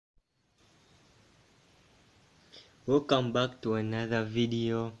Welcome back to another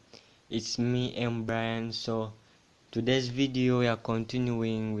video. It's me, M. Brian. So today's video we are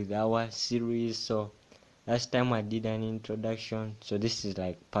continuing with our series. So last time I did an introduction, so this is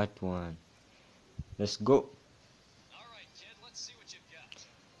like part 1. Let's go. Alright, kid, let's see what you've got.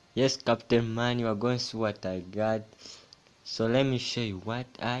 Yes, Captain Man, you are going to see what I got. So let me show you what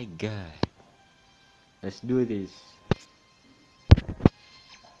I got. Let's do this.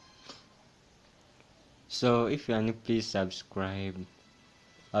 So if you are new, please subscribe.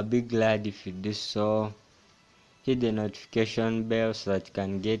 I'll be glad if you do so. Hit the notification bell so that you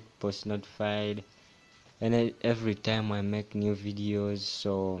can get post notified and every time I make new videos.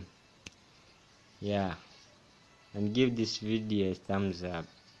 So yeah, and give this video a thumbs up.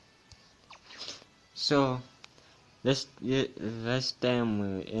 So last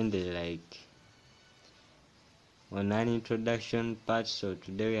time we ended like on an introduction part, so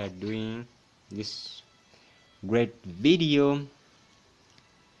today we are doing this great video.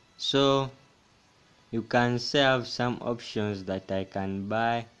 So you can have some options that I can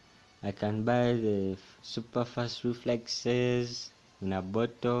buy. I can buy the super fast reflexes in a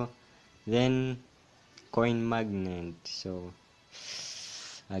bottle, then coin magnet. So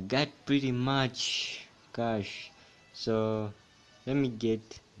I got pretty much cash, so let me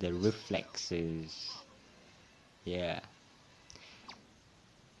get the reflexes. Yeah,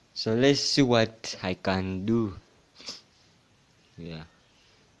 so let's see what I can do. Yeah,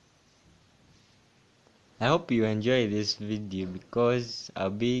 I hope you enjoy this video because I'll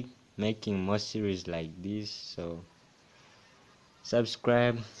be making more series like this. So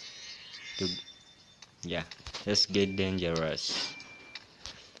subscribe to, yeah, let's get dangerous.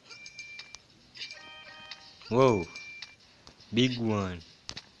 Whoa, big one.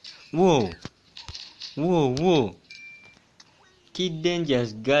 Whoa, whoa. Kid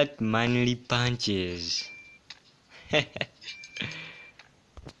Danger's got manly punches.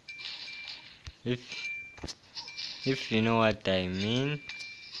 if if you know what I mean,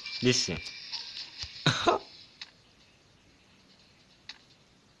 listen.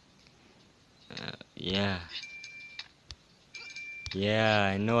 Yeah,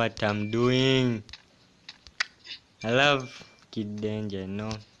 I know what I'm doing. I love Kid Danger. No,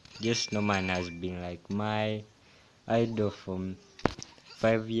 just no man has been like my idol for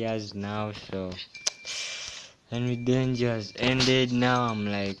 5 years now. So Henry Danger's ended. Now I'm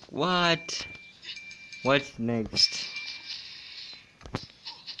like, what? What's next?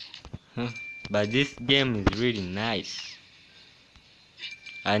 Huh? But this game is really nice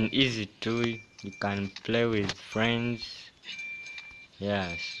and easy too. You can play with friends.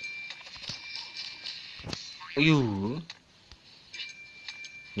 Yes. You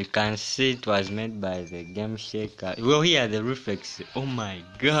can see it was made by the Game Shaker. Well, here the reflex. Oh my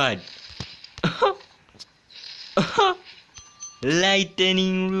god.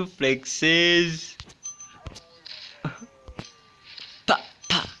 Lightning reflexes. Pa,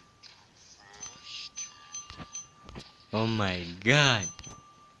 pa. Oh my god.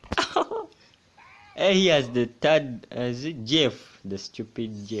 Hey, he has the third. Is it Jeff? The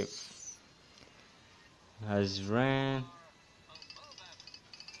stupid Jeff has ran.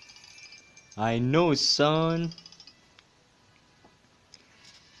 I know, son.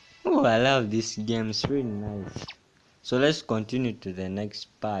 Oh, I love this game. It's really nice. So let's continue to the next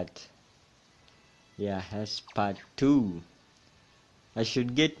part. Yeah, that's part 2. I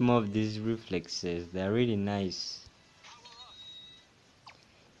should get more of these reflexes. They're really nice.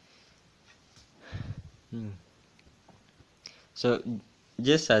 So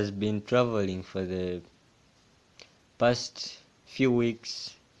Jess has been traveling for the past few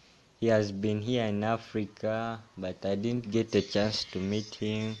weeks. He has been here in Africa, but I didn't get a chance to meet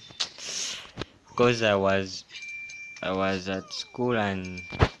him because I was at school and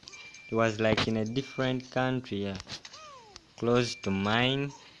he was like in a different country, yeah, close to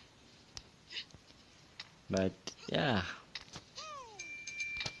mine. But yeah,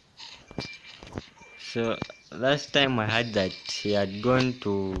 so last time I heard that he had gone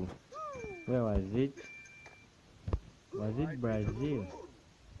to, where was it? Was it Brazil?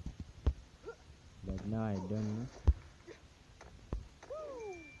 But now I don't know.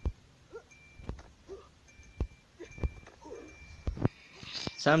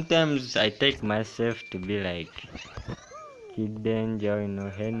 Sometimes I take myself to be like Kid Danger,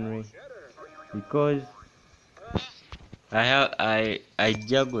 Henry, because I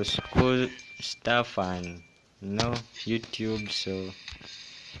juggle school stuff and YouTube. So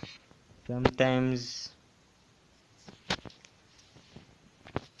sometimes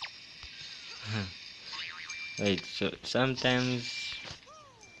wait, so sometimes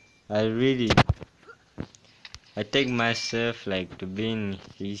I really I take myself like to be in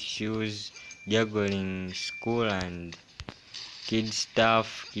his shoes, juggling school and kid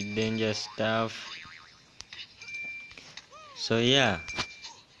stuff, kid danger stuff. So yeah,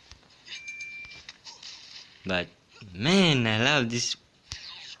 but man, I love this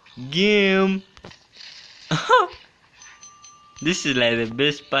game. This is like the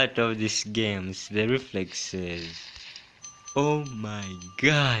best part of this game. It's the reflexes. Oh my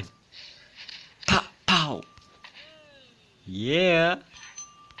god. Pow pow. Yeah.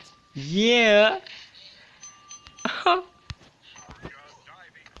 Yeah.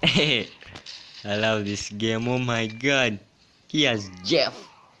 Hey, I love this game. Oh my god. He has Jeff.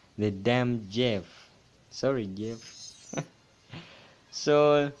 The damn Jeff. Sorry, Jeff.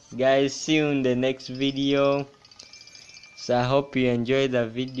 So, guys, see you in the next video. So, I hope you enjoyed the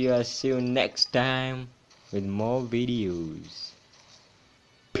video. I'll see you next time with more videos.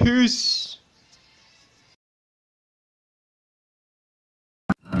 Peace.